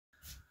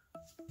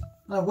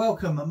Hello,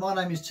 welcome. My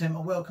name is Tim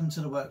and welcome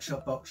to the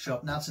Workshop Box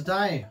Shop. Now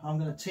today I'm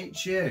going to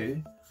teach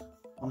you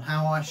on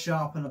how I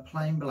sharpen a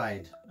plane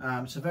blade.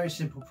 It's a very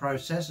simple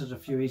process. There's a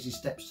few easy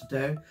steps to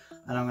do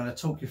and I'm going to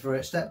talk you through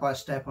it step by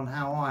step on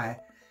how I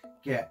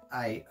get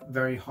a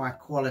very high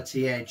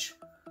quality edge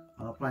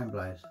on a plane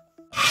blade.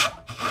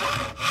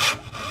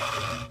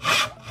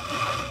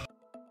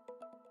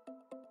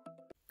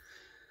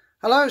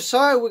 Hello,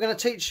 so we're going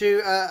to teach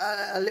you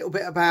a little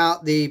bit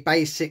about the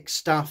basic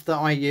stuff that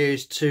I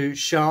use to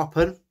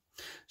sharpen.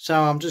 So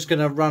I'm just going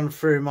to run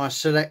through my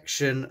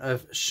selection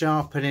of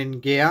sharpening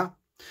gear.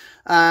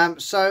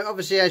 So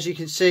obviously, as you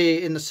can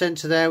see in the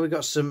centre there, we've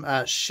got some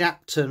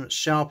Sharpen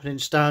sharpening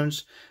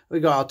stones.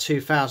 We've got our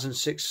 2000,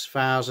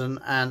 6000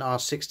 and our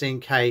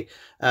 16K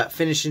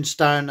finishing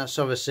stone. That's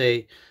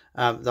obviously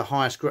the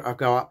highest grit I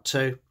go up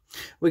to.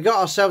 We got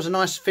ourselves a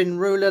nice thin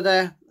ruler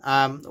there.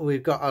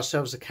 We've got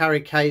ourselves a carry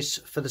case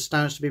for the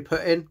stones to be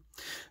put in.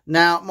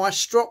 Now my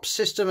strop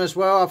system as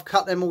well, I've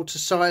cut them all to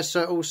size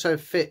so it also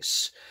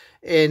fits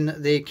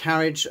in the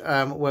carriage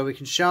where we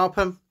can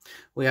sharpen.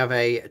 We have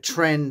a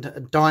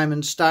trend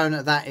diamond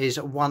stone that is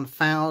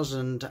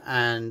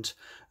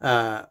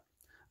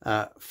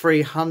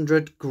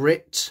 1300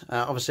 grit.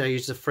 Obviously I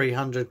use the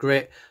 300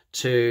 grit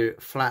to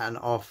flatten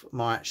off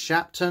my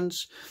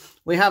Sharpens.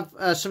 We have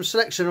some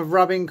selection of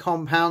rubbing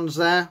compounds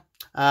there.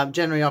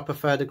 Generally I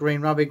prefer the green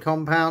rubbing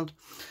compound.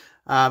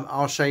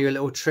 I'll show you a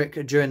little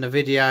trick during the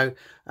video,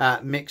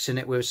 mixing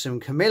it with some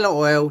Camilla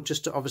oil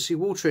just to obviously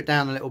water it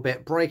down a little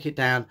bit, break it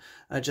down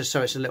just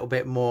so it's a little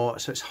bit more,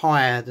 so it's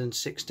higher than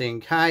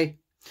 16K.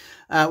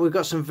 We've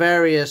got some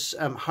various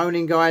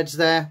honing guides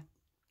there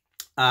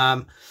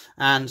and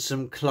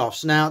some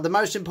cloths. Now the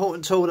most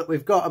important tool that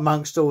we've got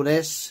amongst all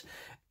this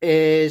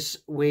is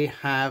we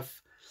have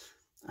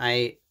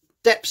a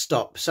depth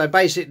stop. So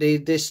basically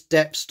this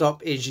depth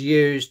stop is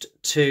used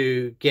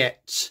to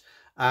get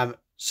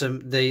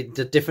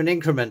the different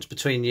increments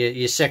between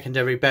your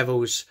secondary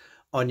bevels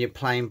on your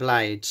plain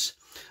blades.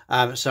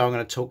 So I'm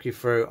going to talk you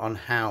through on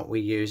how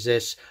we use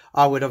this.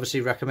 I would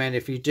obviously recommend,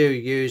 if you do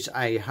use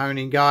a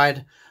honing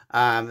guide,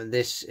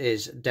 this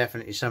is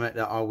definitely something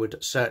that I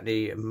would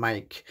certainly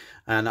make,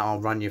 and I'll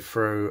run you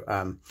through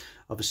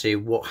obviously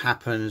what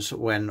happens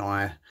when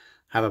I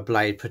have a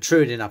blade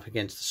protruding up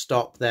against the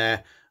stop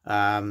there.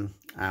 And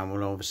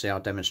I'll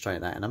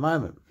demonstrate that in a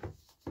moment.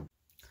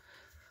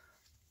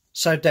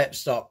 So depth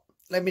stop,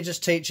 let me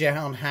just teach you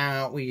on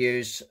how we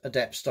use a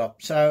depth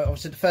stop. So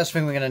obviously the first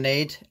thing we're going to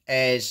need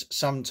is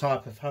some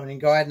type of honing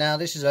guide. Now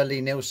this is a Lee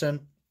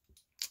Nielsen,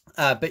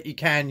 but you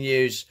can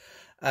use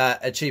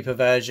a cheaper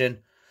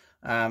version.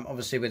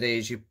 Obviously with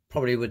these you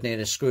probably would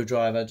need a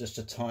screwdriver just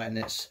to tighten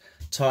it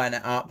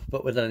up,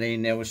 but with a Lee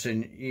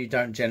Nielsen you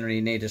don't generally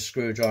need a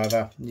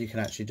screwdriver. You can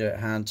actually do it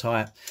hand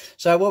tight.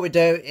 So what we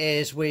do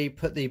is we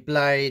put the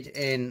blade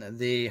in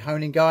the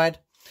honing guide,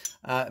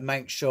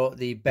 make sure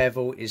the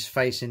bevel is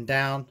facing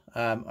down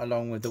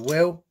along with the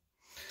wheel.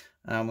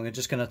 We're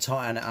just going to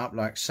tighten it up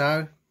like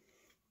so.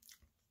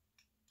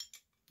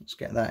 Let's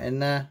get that in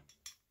there.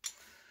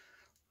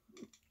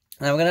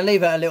 Now we're going to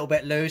leave it a little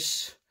bit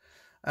loose,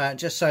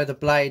 just so the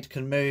blade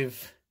can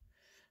move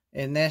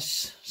in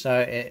this, so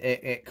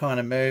it kind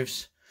of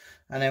moves.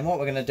 And then what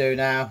we're going to do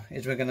now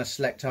is we're going to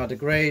select our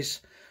degrees.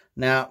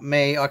 Now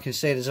I can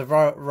see there's a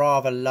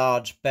rather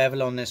large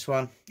bevel on this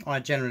one. I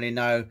generally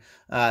know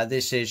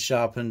this is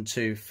sharpened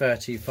to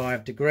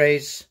 35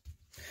 degrees.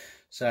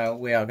 So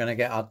we are going to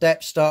get our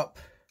depth stop.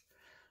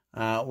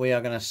 We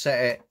are going to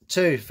set it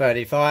to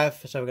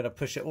 35. So we're going to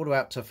push it all the way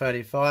up to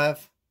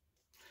 35.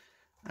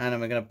 And then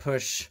we're going to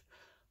push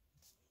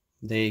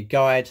the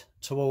guide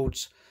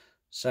towards,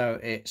 so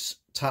it's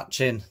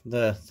touching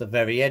the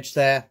very edge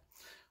there,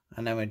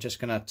 and then we're just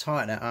going to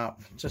tighten it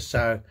up just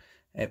so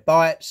it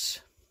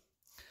bites.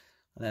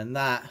 And then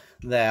that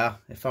there,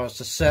 if I was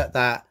to set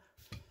that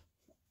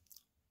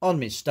on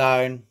my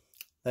stone,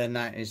 then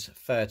that is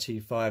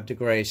 35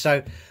 degrees.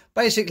 So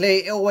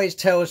basically it always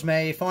tells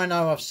me, if I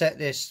know I've set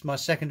this, my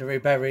secondary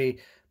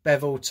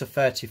bevel to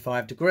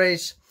 35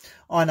 degrees,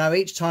 I know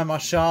each time I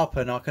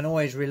sharpen I can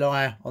always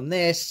rely on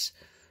this,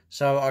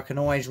 so I can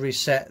always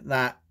reset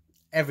that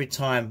every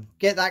time,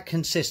 get that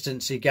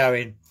consistency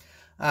going.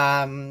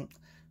 Some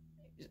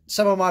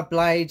of my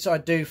blades I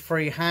do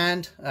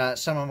freehand,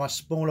 some of my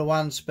smaller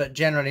ones, but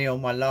generally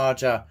on my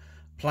larger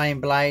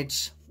plain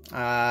blades, you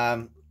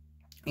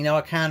know,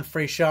 I can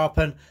free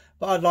sharpen,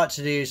 but I'd like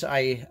to use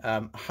a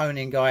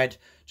honing guide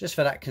just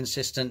for that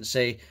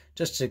consistency,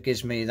 just to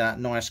gives me that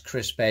nice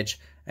crisp edge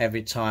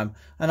every time.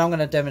 And I'm going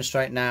to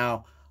demonstrate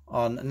now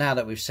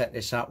that we've set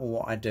this up,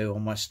 what I do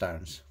on my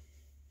stones.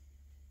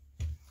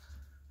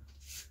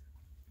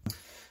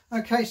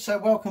 Okay, so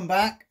welcome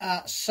back.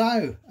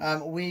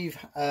 We've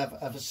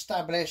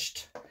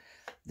established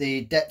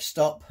the depth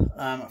stop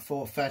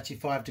for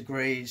 35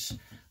 degrees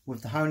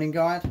with the honing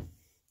guide.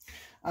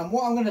 And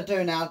what I'm going to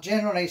do now,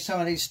 generally some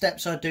of these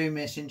steps I do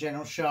miss in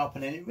general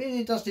sharpening. It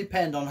really does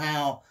depend on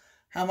how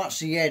much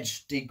the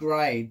edge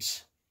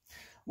degrades.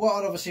 What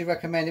I'd obviously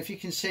recommend, if you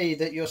can see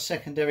that your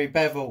secondary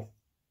bevel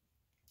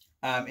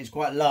is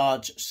quite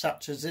large,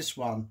 such as this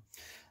one,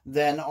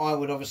 then I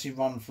would obviously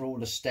run through all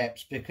the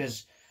steps,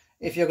 because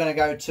if you're going to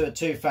go to a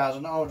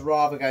 2000, I would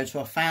rather go to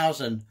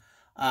 1000,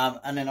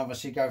 and then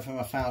obviously go from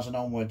 1000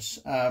 onwards.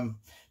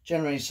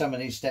 Generally, some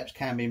of these steps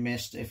can be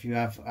missed if you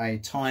have a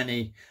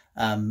tiny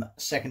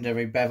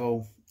secondary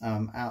bevel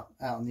out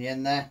on the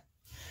end there.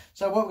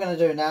 So what we're going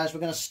to do now is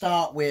we're going to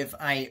start with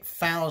a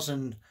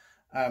 1000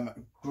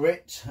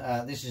 grit.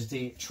 This is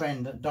the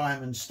Trend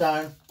Diamond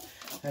Stone.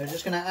 We're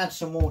just going to add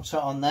some water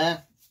on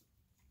there.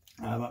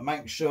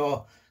 Make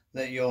sure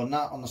that your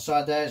nut on the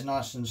side there is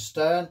nice and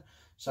stern,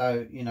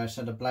 so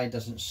so the blade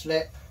doesn't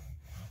slip.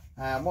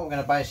 What we're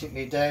going to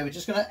basically do, we're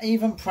just going to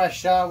even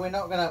pressure. We're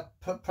not going to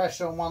put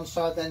pressure on one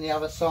side then the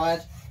other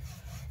side.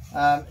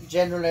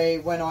 Generally,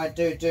 when I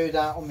do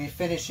that on my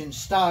finishing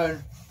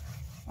stone,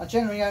 I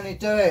generally only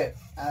do it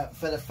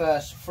for the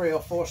first 3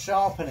 or 4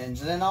 sharpenings,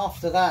 and then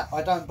after that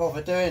I don't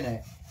bother doing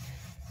it,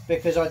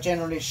 because I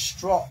generally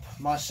strop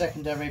my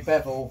secondary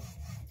bevel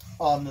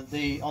on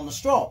the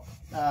strop,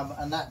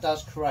 and that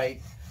does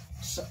create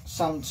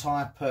some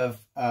type of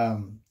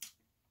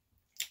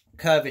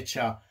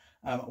curvature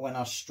when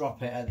I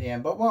strop it at the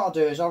end. But what I'll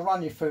do is I'll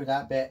run you through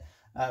that bit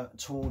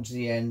towards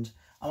the end.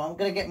 I'm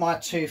going to get my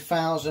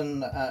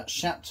 2000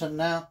 Sharpen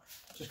now.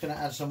 Just going to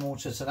add some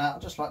water to that. I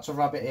just like to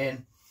rub it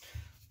in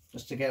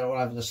just to get it all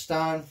over the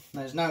stone.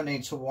 There's no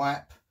need to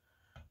wipe.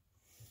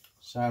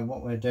 So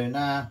what we'll do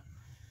now,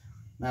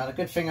 the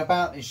good thing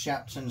about these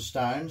Sharpen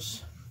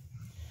stones,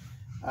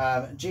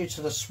 due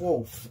to the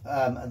swarf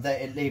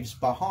that it leaves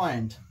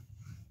behind,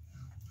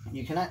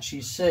 you can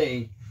actually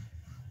see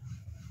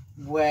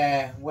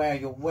where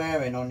you're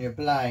wearing on your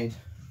blade.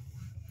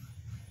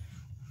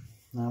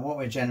 Now what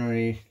we're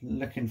generally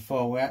looking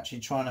for, we're actually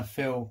trying to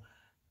feel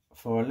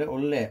for a little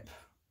lip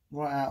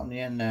right out on the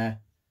end there,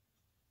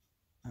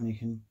 and you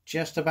can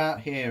just about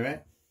hear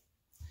it,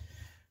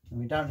 and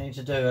we don't need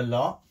to do a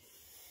lot.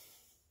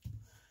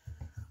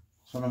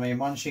 That's what I mean.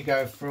 Once you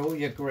go through all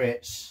your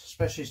grits,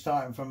 especially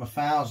starting from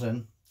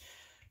 1000,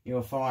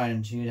 you'll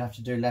find you'd have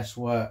to do less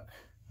work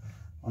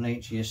on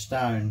each of your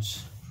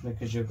stones,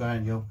 because you're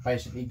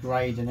basically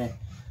grading it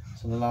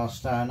to the last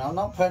stone. I'm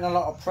not putting a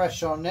lot of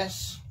pressure on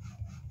this,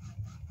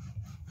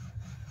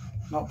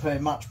 not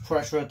putting much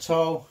pressure at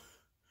all.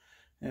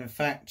 In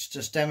fact,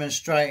 just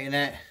demonstrating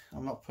it,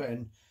 I'm not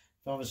putting,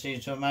 obviously,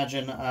 to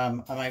imagine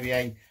maybe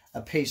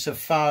a piece of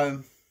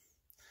foam,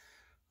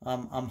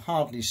 I'm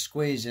hardly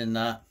squeezing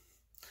that,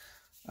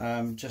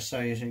 just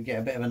so you can get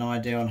a bit of an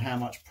idea on how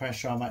much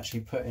pressure I'm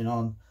actually putting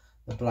on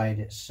the blade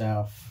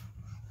itself.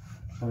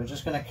 So we're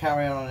just going to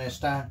carry on this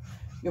down.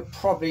 You'll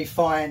probably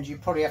find you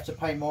probably have to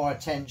pay more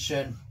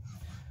attention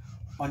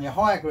on your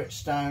higher grit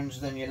stones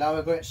than your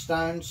lower grit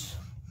stones,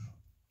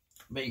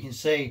 but you can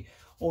see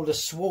all the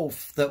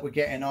swarf that we're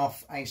getting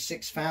off a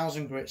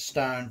 6000 grit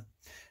stone,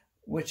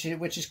 which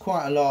is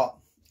quite a lot.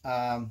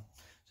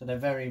 So they're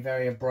very,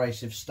 very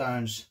abrasive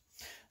stones.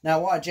 Now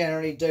what I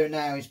generally do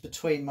now is,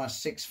 between my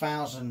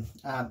 6000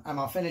 and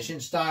my finishing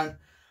stone,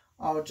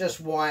 I'll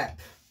just wipe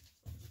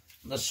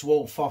the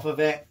swarf off of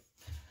it,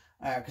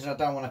 because I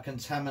don't want to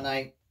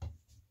contaminate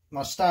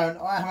my stone.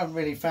 I haven't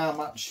really found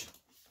much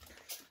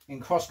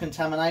in cross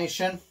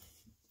contamination,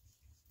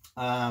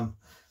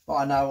 but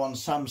I know on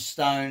some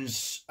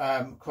stones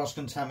cross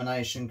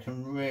contamination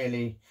can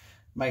really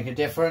make a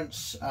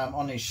difference.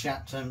 On these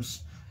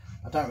Sharpens,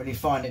 I don't really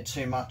find it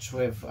too much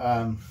with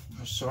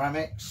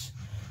ceramics.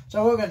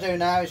 So what we're going to do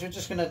now is we're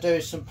just going to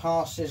do some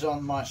passes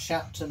on my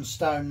Sharpen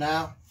stone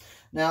now.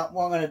 Now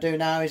what I'm going to do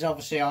now is,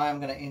 obviously I am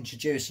going to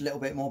introduce a little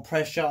bit more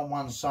pressure on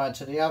one side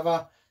to the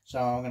other. So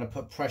I'm going to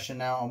put pressure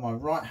now on my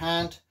right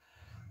hand,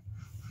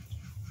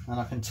 and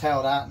I can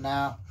tell that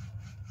now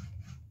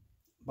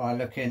by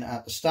looking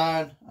at the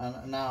stone.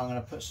 And now I'm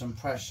going to put some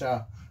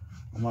pressure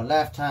on my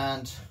left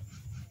hand,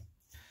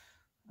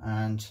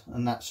 and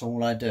that's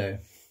all I do.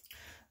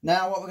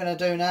 Now what we're going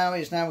to do now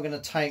is, we're going to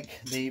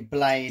take the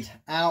blade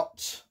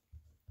out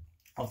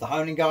of the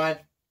honing guide.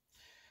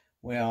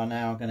 We are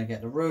now going to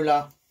get the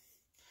ruler.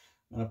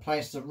 I'm going to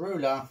place the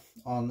ruler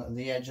on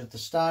the edge of the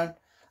stone.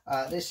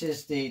 This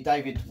is the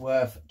David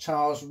Worth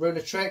Charles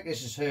ruler trick.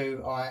 This is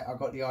who I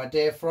got the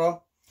idea from.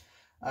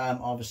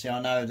 Obviously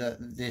I know that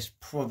this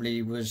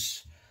probably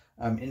was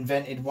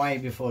invented way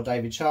before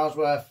David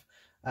Charlesworth,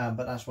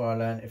 but that's where I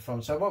learned it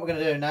from. So what we're going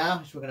to do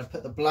now is we're going to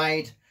put the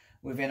blade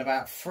within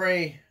about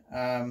 3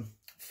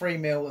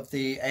 mil of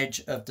the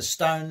edge of the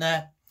stone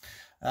there.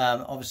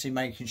 Obviously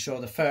making sure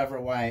the further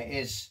away it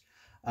is,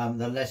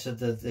 the less of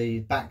the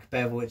back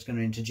bevel it's going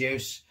to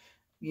introduce.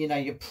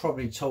 You're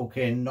probably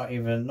talking not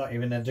even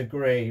a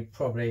degree,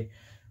 probably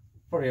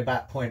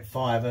about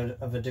 0.5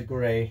 of a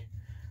degree.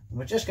 And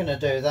we're just going to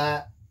do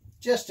that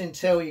just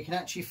until you can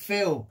actually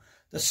feel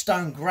the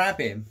stone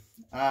grabbing.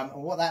 And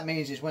what that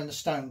means is, when the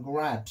stone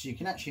grabs, you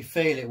can actually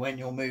feel it when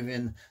you're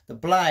moving the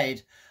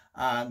blade,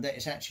 that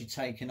it's actually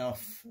taken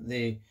off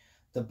the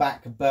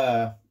back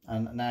burr,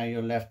 and now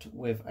you're left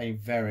with a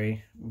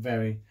very,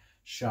 very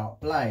sharp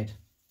blade.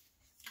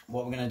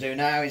 What we're going to do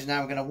now is,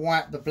 we're going to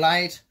wipe the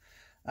blade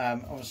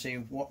obviously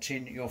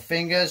watching your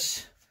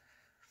fingers.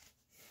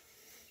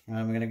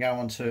 We're going to go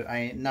on to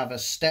another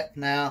step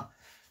now,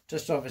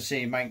 just to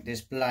obviously make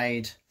this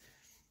blade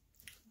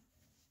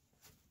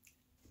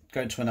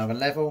go to another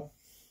level.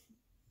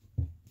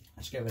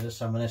 Let's get rid of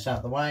some of this out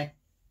of the way.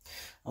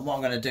 And what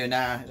I'm going to do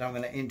now is I'm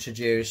going to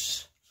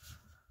introduce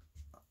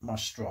my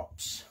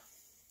strops.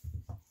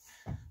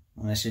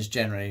 And this is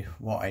generally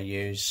what I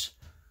use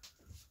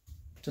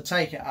to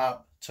take it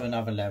up to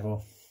another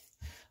level.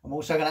 I'm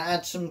also going to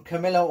add some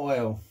Camilla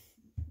oil.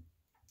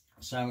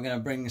 So I'm going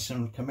to bring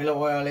some Camilla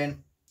oil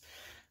in.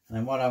 And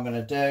then what I'm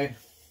going to do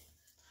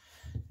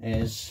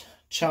is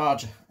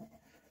charge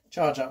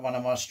up one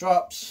of my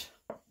strops.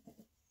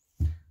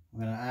 I'm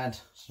going to add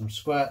some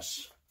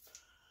squirts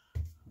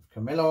of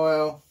Camilla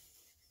oil.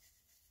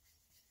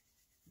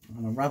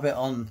 I'm going to rub it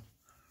on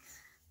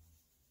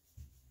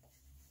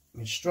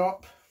my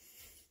strop.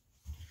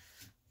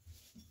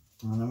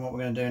 And then what we're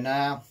going to do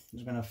now is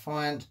we're going to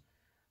find the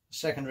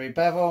secondary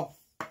bevel.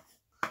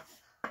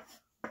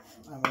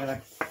 And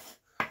we're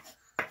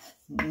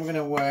going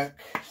to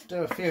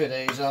do a few of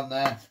these on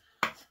there.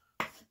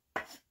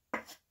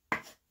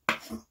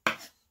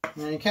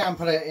 And you can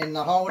put it in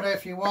the holder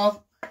if you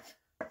want.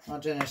 I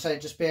generally say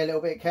just be a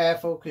little bit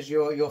careful because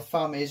your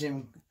thumb is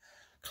in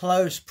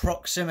close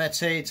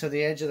proximity to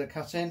the edge of the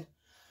cutting.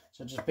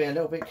 So just be a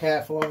little bit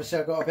careful. Obviously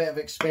I've got a bit of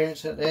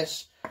experience at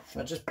this,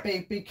 but just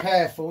be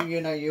careful.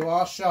 You know, you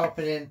are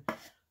sharpening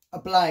a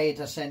blade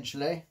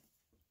essentially.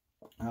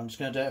 I'm just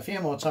going to do it a few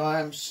more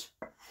times.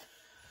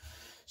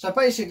 So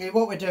basically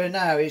what we're doing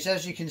now is,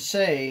 as you can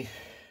see,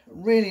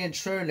 really and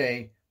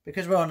truly,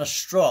 because we're on a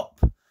strop,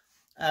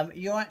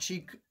 you're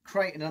actually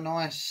creating a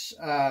nice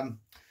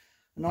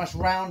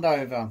round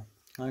over,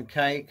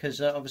 okay, because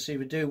obviously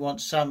we do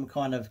want some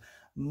kind of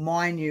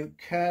minute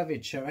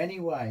curvature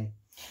anyway.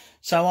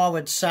 So I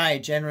would say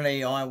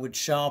generally I would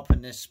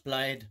sharpen this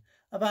blade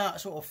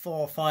about sort of 4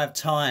 or 5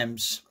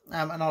 times,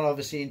 and I'll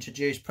obviously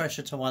introduce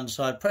pressure to one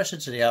side, pressure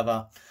to the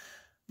other,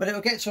 but it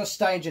will get to a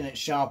stage in its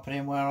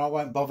sharpening where I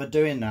won't bother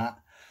doing that.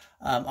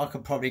 I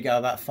could probably go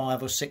about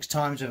 5 or 6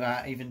 times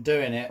without even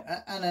doing it,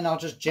 and then I'll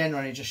just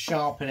generally just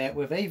sharpen it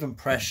with even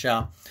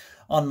pressure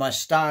on my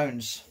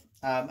stones,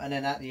 and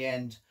then at the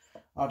end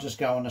I'll just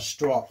go on a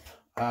strop.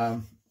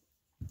 Now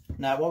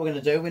what we're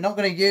going to do, we're not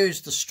going to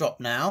use the strop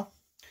now,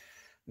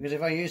 because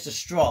if I use the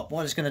strop,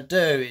 what it's going to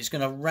do is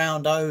going to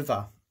round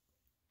over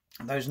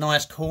those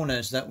nice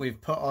corners that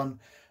we've put on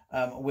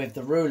with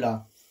the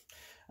ruler.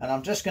 And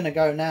I'm just going to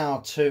go now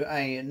to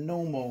a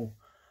normal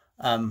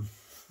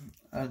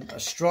a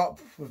strop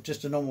with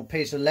just a normal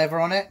piece of leather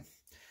on it,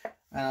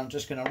 and I'm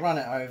just going to run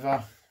it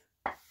over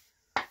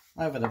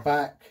the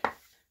back,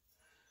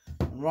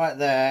 and right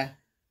there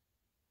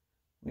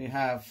we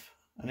have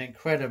an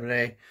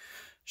incredibly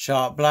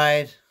sharp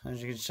blade.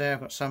 As you can see, I've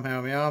got some here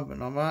on my arm, but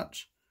not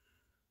much.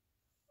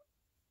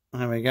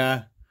 There we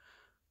go.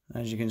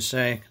 As you can see,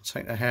 I can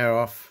take the hair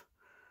off,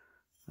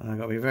 and I've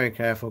got to be very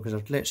careful because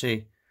I've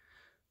literally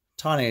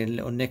tiny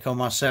little nick on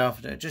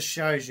myself. It just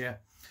shows you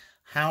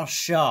how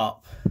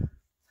sharp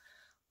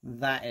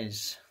that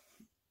is.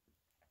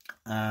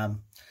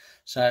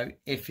 So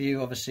if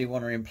you obviously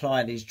want to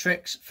employ these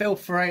tricks, feel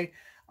free.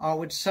 I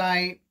would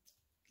say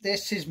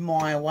this is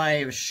my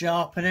way of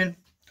sharpening.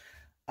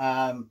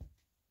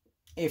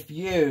 If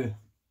you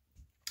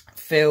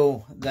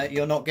feel that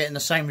you're not getting the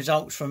same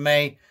results from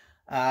me,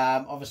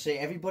 obviously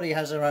everybody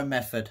has their own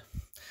method.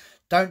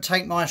 Don't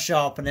take my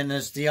sharpening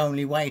as the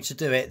only way to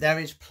do it. There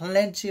is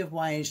plenty of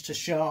ways to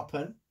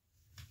sharpen.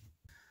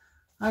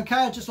 Okay,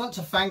 I'd just like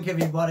to thank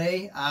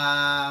everybody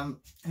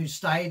who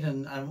stayed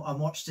and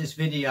watched this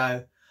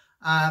video.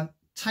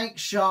 Take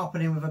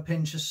sharpening with a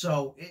pinch of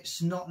salt.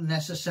 It's not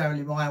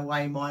necessarily my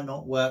way, might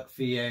not work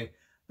for you,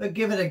 but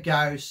give it a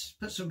go.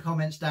 Put some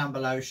comments down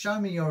below. Show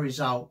me your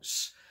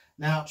results.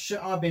 Now,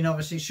 I've been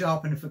obviously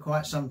sharpening for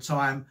quite some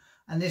time,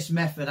 and this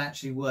method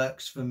actually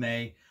works for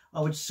me. I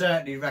would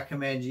certainly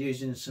recommend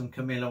using some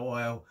Camilla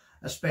oil,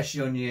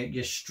 especially on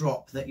your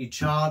strop that you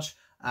charge.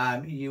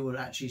 You will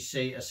actually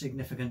see a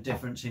significant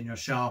difference in your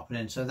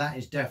sharpening, so that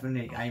is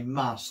definitely a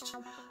must.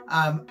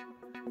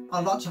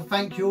 I'd like to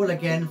thank you all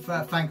again,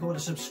 thank all the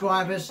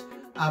subscribers.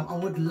 I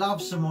would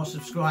love some more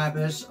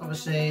subscribers.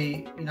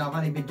 Obviously, you know, I've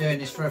only been doing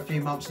this for a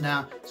few months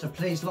now, so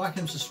please like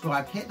and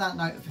subscribe, hit that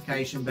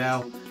notification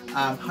bell.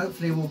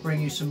 Hopefully we'll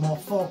bring you some more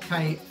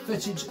 4K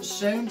footage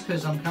soon,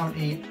 because I'm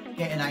currently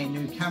getting a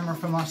new camera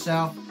for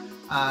myself,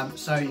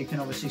 so you can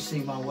obviously see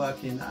my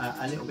work in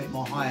a little bit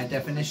more higher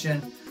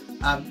definition.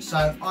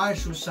 So I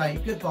shall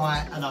say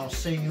goodbye, and I'll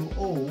see you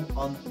all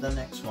on the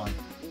next one.